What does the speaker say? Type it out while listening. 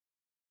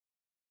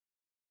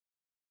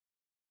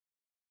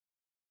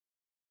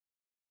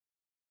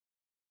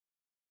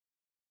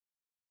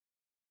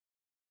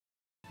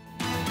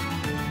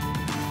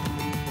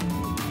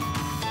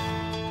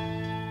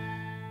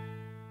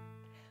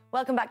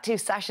Welcome back to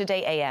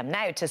Saturday AM.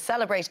 Now, to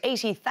celebrate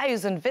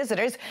 80,000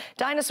 visitors,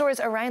 Dinosaurs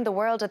Around the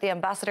World at the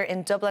Ambassador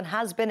in Dublin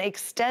has been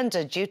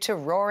extended due to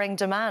roaring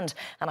demand.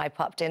 And I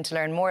popped in to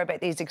learn more about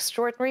these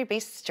extraordinary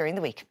beasts during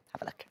the week.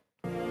 Have a look.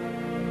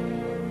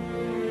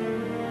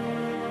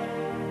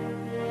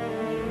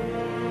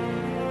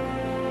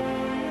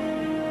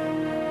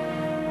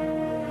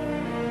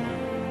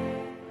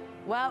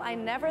 Well, I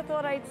never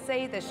thought I'd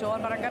say this,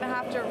 Sean, but I'm going to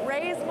have to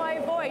raise my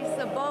voice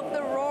above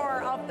the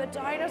roar of the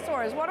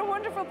dinosaurs. What a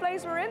wonderful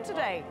place we're in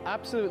today.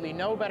 Absolutely,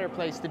 no better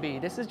place to be.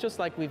 This is just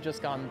like we've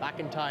just gone back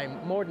in time,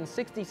 more than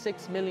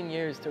 66 million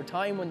years to a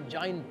time when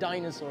giant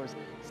dinosaurs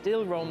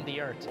still roamed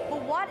the earth.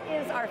 But what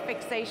is our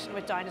fixation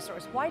with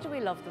dinosaurs? Why do we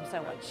love them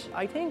so much?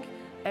 I think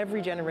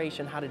every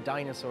generation had a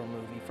dinosaur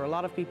movie. For a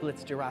lot of people,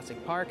 it's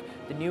Jurassic Park.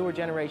 The newer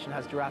generation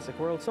has Jurassic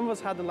World. Some of us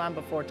had The Land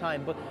Before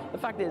Time. But the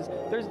fact is,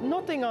 there's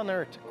nothing on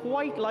Earth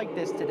quite like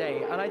this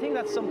today. And I think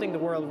that's something the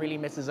world really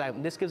misses out.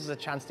 And this gives us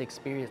a chance to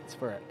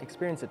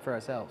experience it for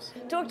ourselves.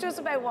 Talk to us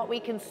about what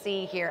we can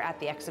see here at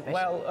the exhibition.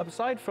 Well,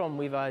 aside from,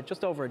 we've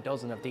just over a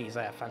dozen of these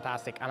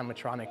fantastic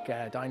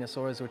animatronic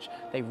dinosaurs, which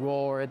they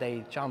roar,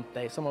 they jump,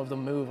 some of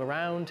them move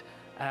around.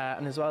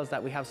 And as well as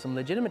that, we have some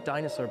legitimate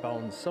dinosaur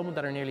bones, some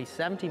that are nearly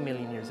 70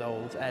 million years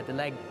old, the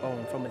leg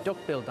bone from a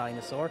duck-billed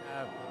dinosaur.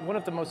 One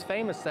of the most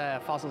famous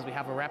fossils we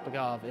have a replica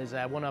of is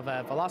one of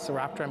a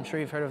velociraptor. I'm sure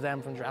you've heard of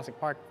them from Jurassic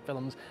Park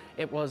films.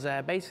 It was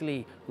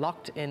basically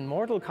locked in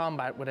mortal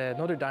combat with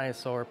another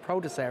dinosaur,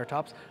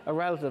 Protoceratops, a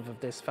relative of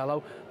this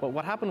fellow. But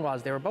what happened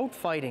was they were both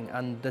fighting,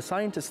 and the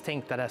scientists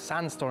think that a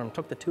sandstorm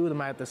took the two of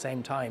them out at the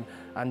same time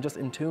and just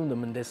entombed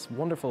them in this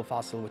wonderful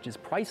fossil, which is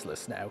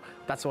priceless now.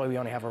 That's why we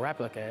only have a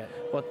replica.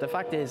 But the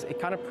fact is, it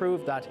kind of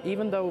proved that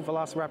even though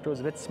Velociraptor was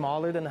a bit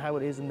smaller than how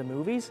it is in the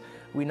movies,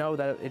 we know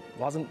that it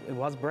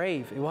was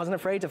brave. It wasn't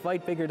afraid to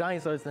fight bigger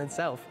dinosaurs than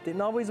itself.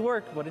 Didn't always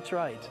work, but it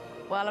tried.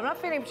 Well, I'm not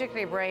feeling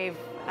particularly brave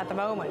at the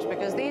moment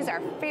because these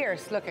are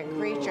fierce-looking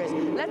creatures.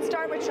 Let's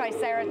start with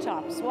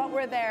Triceratops. What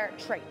were their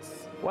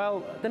traits?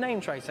 Well, the name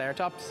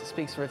Triceratops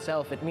speaks for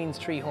itself. It means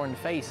three-horned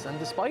face. And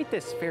despite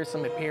this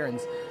fearsome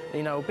appearance,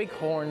 you know, big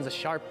horns, a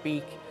sharp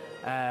beak,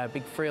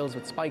 big frills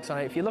with spikes on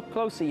it. If you look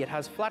closely, it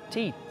has flat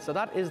teeth, so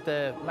that is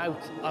the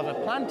mouth of a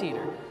plant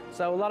eater.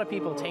 So a lot of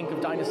people think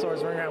of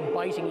dinosaurs running around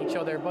biting each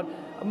other, but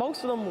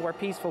most of them were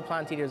peaceful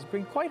plant eaters,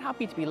 being quite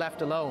happy to be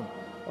left alone.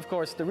 Of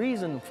course, the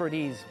reason for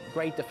these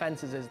great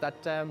defenses is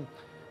that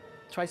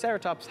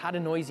Triceratops had a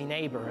noisy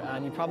neighbour,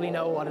 and you probably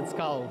know what it's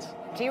called.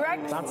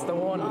 T-Rex? That's the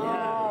one. Oh,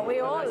 yeah. We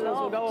all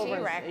love we'll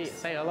T-Rex.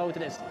 Say hello to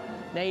this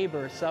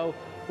neighbour. So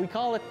we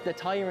call it the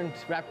tyrant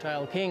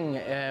reptile king,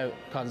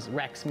 because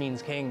Rex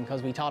means king,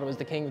 because we thought it was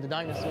the king of the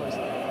dinosaurs.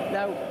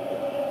 Now,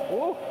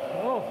 oh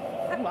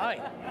my.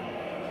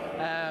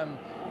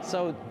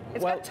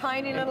 It's got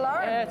tiny little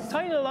arms. It's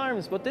tiny little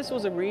arms, but this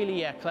was a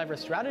really clever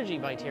strategy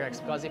by T-Rex,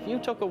 because if you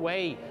took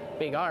away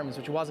big arms,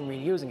 which it wasn't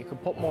really using, it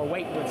could put more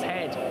weight into its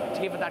head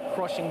to give it that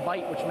crushing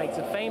bite, which makes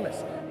it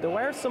famous. There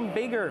were some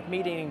bigger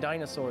meat-eating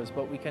dinosaurs,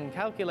 but we can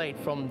calculate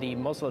from the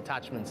muscle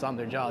attachments on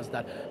their jaws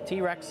that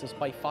T-Rex is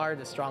by far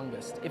the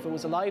strongest. If it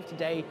was alive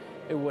today,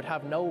 it would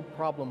have no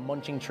problem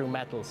munching through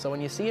metal. So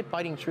when you see it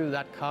biting through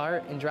that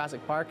car in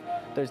Jurassic Park,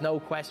 there's no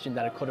question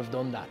that it could have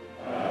done that.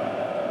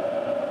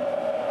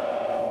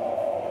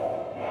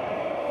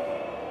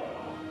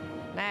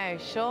 Now,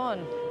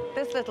 Sean,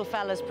 this little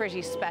fella's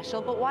pretty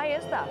special, but why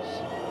is that?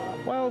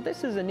 Well,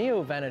 this is a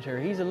Neo-Venator.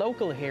 He's a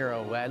local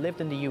hero, lived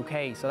in the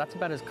UK, so that's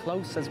about as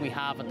close as we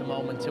have at the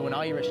moment to an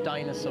Irish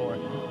dinosaur.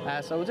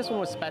 So this one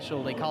was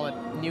special. They call it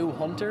New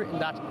Hunter, in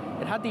that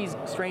it had these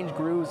strange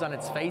grooves on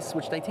its face,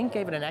 which they think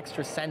gave it an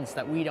extra sense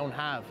that we don't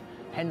have.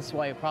 Hence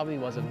why it probably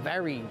was a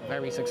very,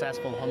 very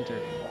successful hunter.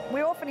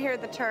 We often hear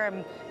the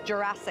term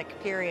Jurassic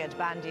period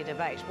bandied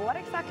about, but what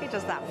exactly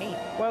does that mean?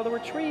 Well, there were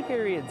three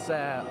periods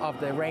of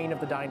the reign of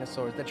the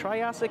dinosaurs. The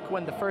Triassic,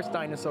 when the first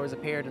dinosaurs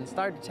appeared and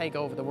started to take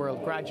over the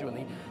world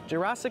gradually.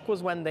 Jurassic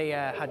was when they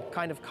had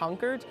kind of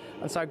conquered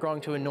and started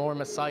growing to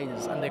enormous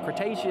sizes. And the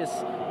Cretaceous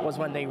was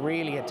when they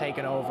really had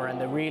taken over,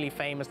 and the really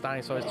famous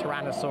dinosaurs,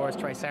 Tyrannosaurus,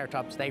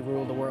 Triceratops, they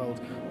ruled the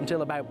world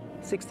until about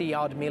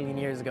 60-odd million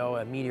years ago,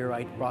 a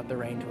meteorite brought the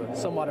reign to a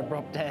somewhat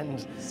abrupt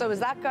end. So is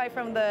that guy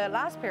from the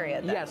last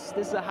period then? Yes,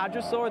 this is a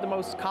hadrosaur, the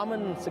most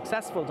common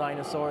successful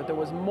dinosaur. There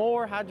was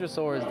more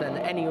hadrosaurs than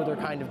any other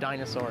kind of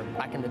dinosaur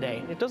back in the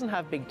day. It doesn't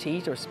have big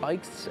teeth or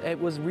spikes. It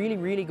was really,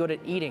 really good at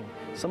eating.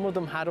 Some of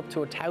them had up to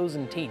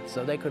 1,000 teeth,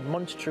 so they could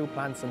munch through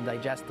plants and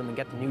digest them and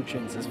get the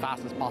nutrients as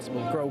fast as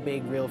possible, grow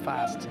big real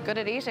fast. Good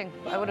at eating.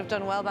 I would have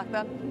done well back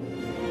then.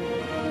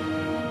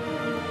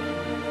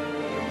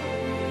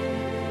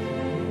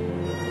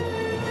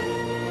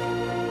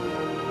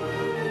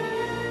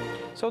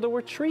 So there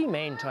were three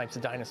main types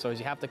of dinosaurs.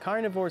 You have the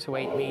carnivores who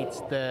ate meats,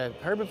 the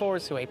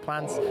herbivores who ate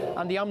plants,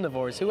 and the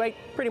omnivores who ate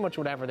pretty much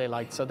whatever they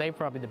liked. So they're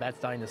probably the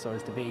best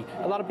dinosaurs to be.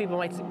 A lot of people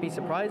might be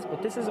surprised,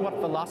 but this is what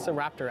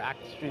Velociraptor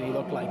actually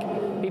looked like.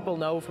 People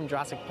know from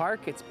Jurassic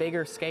Park, it's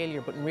bigger,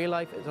 scalier, but in real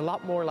life, it's a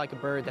lot more like a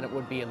bird than it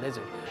would be a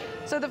lizard.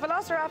 So the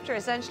Velociraptor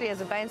essentially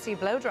is a bouncy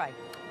blow dry.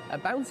 a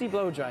bouncy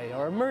blow dry,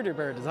 or a murder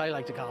bird, as I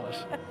like to call it.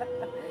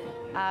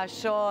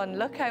 Sean,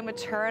 look how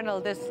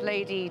maternal this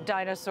lady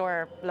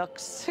dinosaur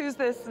looks. Who's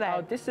this now?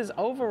 Oh, this is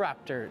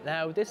Oviraptor.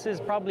 Now, this is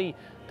probably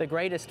the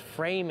greatest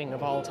framing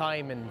of all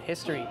time in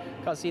history.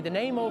 Because, see, the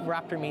name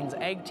Oviraptor means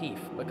egg thief,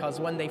 because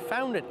when they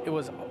found it, it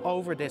was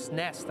over this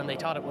nest, and they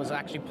thought it was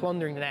actually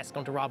plundering the nest,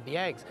 going to rob the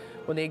eggs.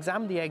 When they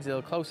examined the eggs a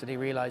little closer, they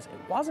realized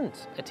it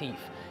wasn't a thief.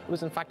 It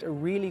was, in fact, a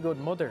really good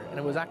mother, and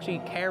it was actually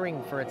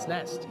caring for its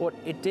nest. But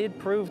it did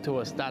prove to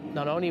us that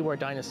not only were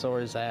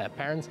dinosaurs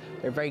parents,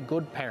 they're very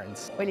good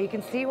parents. Well, you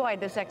can see why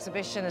this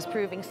exhibition is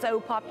proving so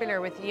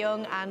popular with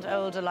young and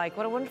old alike.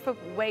 What a wonderful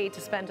way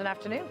to spend an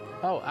afternoon.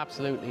 Oh,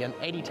 absolutely, and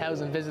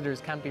 80,000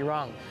 visitors can't be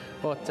wrong.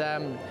 But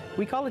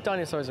we call it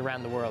Dinosaurs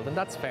Around the World, and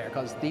that's fair,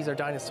 because these are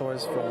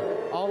dinosaurs from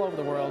all over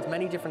the world,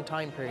 many different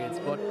time periods.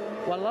 But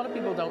what a lot of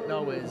people don't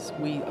know is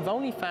we have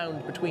only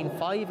found between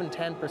 5 and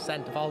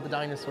 10% of all the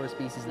dinosaur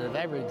species that have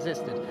ever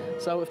existed.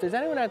 So if there's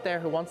anyone out there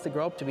who wants to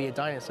grow up to be a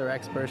dinosaur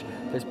expert,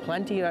 there's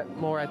plenty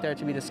more out there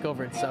to be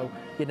discovered, so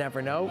you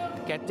never know.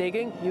 Get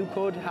digging, you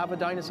could have a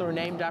dinosaur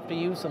named after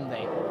you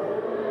someday.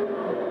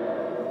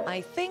 I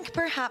think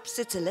perhaps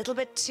it's a little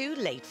bit too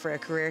late for a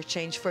career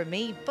change for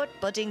me, but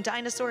budding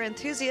dinosaur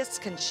enthusiasts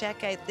can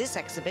check out this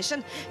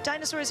exhibition.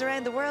 Dinosaurs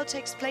Around the World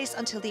takes place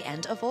until the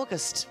end of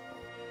August.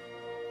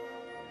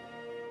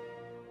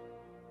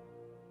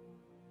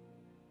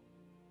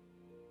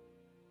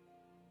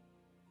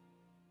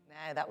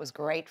 Now, that was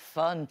great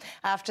fun.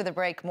 After the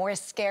break, more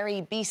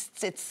scary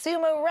beasts. It's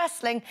sumo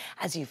wrestling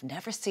as you've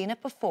never seen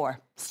it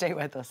before. Stay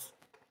with us.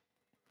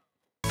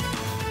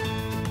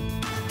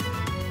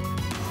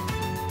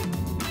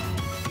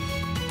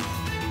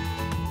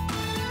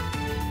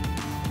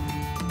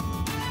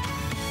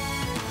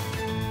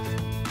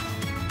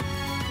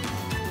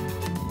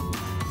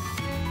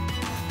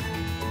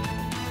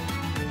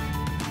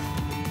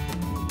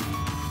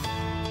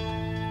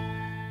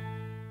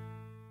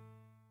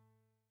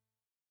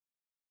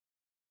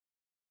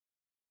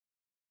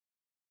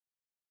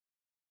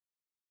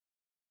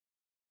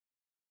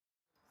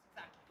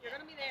 You're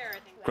going to be there, I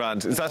think.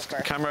 Grant, is that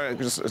camera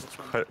just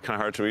kind of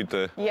hard to read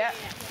the... Yeah.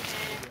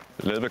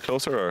 A little bit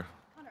closer, or...?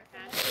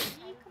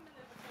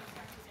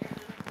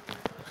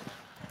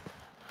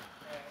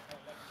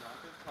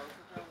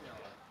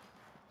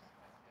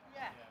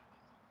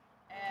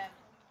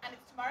 And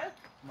it's tomorrow?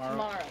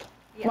 Tomorrow.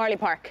 Yeah. Marley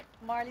Park.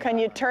 Can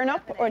you turn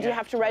up, or do you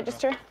have to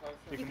register?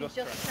 You can just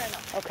turn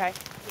up. Okay.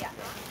 Yeah.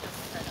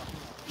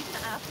 You can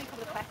ask me a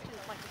couple of questions,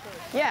 like you said.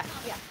 Yeah.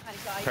 Yeah, kind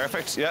of guide.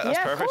 Perfect, yeah, that's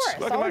Yeah, of perfect. course.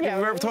 Look, Oh, Mark, yeah, have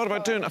you ever we thought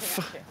about doing a... do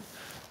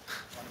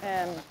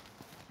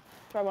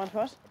I want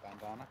what?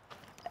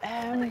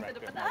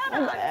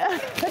 I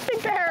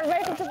think they're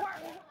making to work.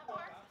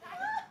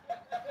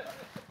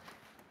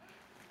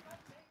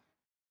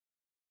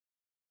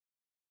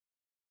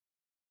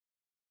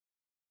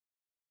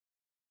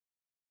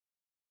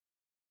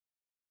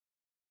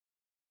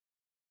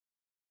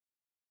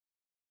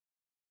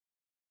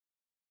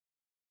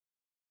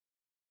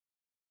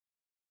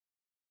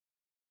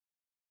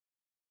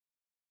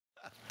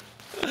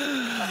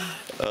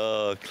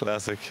 Oh,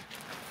 classic.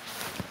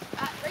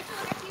 Rachel,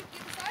 I'll get to you the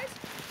other side.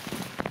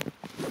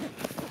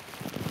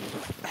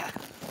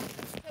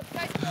 So,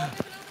 guys, can you all move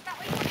a little bit that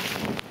way?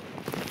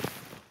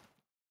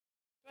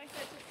 I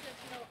said just that,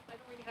 you know, I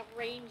don't really have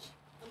range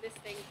on this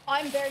thing.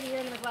 I'm barely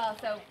hearing them as well,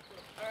 so.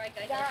 All right,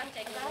 guys, I'll keep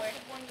taking the word.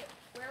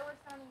 Where we're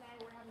standing now,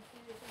 we're having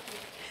serious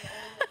issues.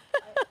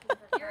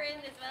 You're in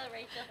as well,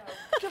 Rachel.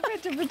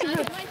 Perfect. Thanks,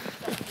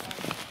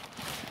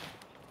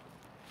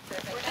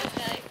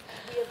 guys.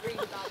 We agree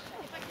with that.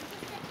 If I can just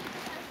get you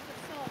the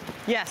sun.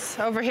 Yes,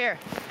 over here.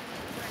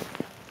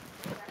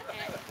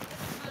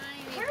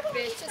 Can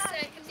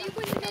you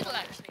go in the middle,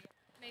 actually?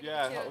 Maybe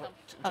Yeah, the two of them.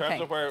 in terms Okay.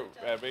 of where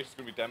Rachel's going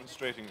to be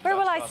demonstrating... Where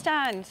will that I shot.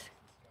 stand?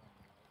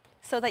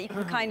 So that you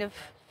can kind of...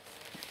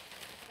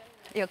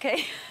 You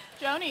okay?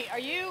 Joni,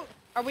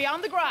 are we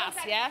on the grass,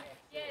 yeah?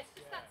 Yeah, it's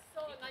just that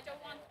sun. I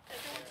don't want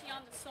you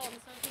on the sun, so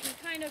if you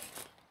can kind of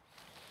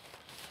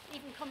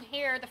even come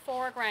here, the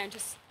foreground,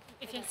 just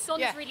if your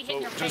sun is really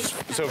hitting your face.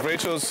 So if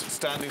Rachel's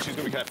standing, she's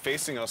going to be kind of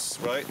facing us,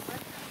 right?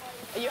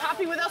 Are you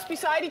happy with us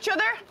beside each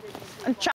other? And